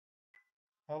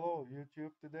Hello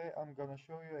YouTube, today I'm gonna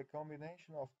show you a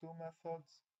combination of two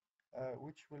methods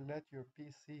which will let your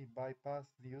PC bypass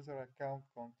the user account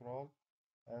control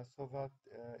so that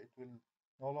it will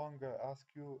no longer ask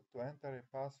you to enter a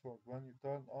password when you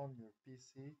turn on your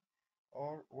PC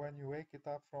or when you wake it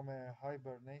up from a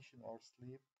hibernation or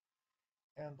sleep,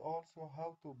 and also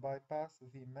how to bypass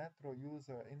the Metro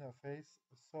user interface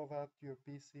so that your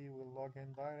PC will log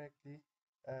in directly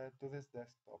to this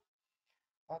desktop.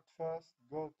 At first,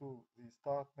 go to the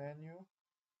Start menu,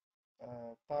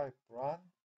 type Run,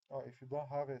 or if you don't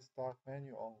have a Start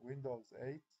menu on Windows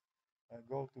 8,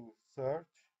 go to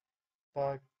Search,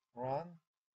 type Run,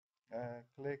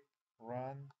 click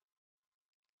Run.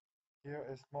 Here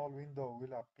a small window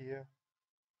will appear.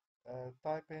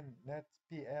 Type in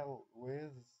netpl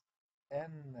with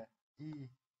NETPLWIZ.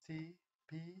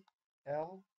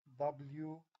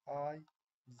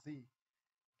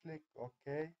 Click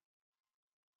OK.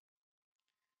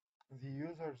 The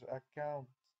user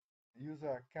accounts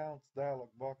dialog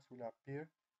box will appear.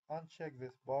 Uncheck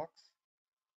this box,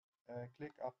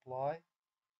 click apply.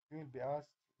 You will be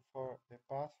asked for a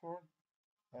password.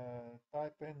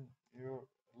 Type in your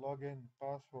login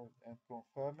password and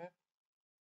confirm it.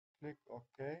 Click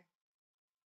OK.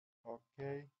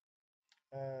 OK.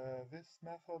 This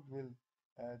method will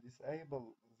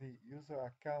disable the user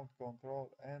account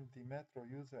control and the Metro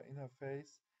user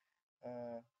interface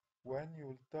when you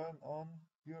will turn on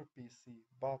your PC,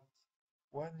 but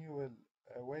when you will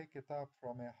wake it up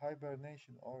from a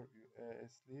hibernation or a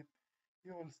sleep,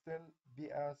 you will still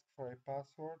be asked for a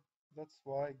password. That's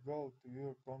why go to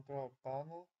your control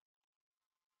panel.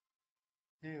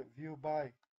 Here, view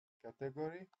by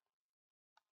category,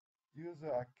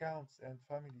 user accounts and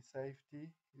family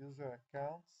safety, user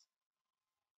accounts,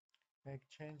 make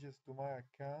changes to my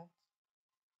account.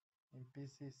 In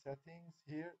PC settings,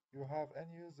 here you have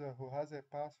any user who has a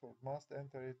password must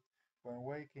enter it when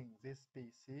waking this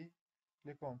PC.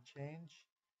 Click on change,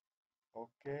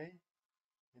 OK.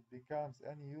 It becomes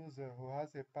any user who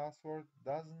has a password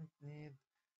doesn't need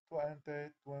to enter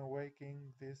it when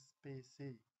waking this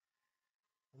PC.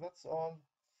 That's all.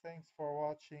 Thanks for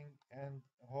watching and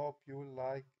hope you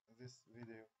like this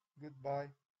video.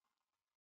 Goodbye.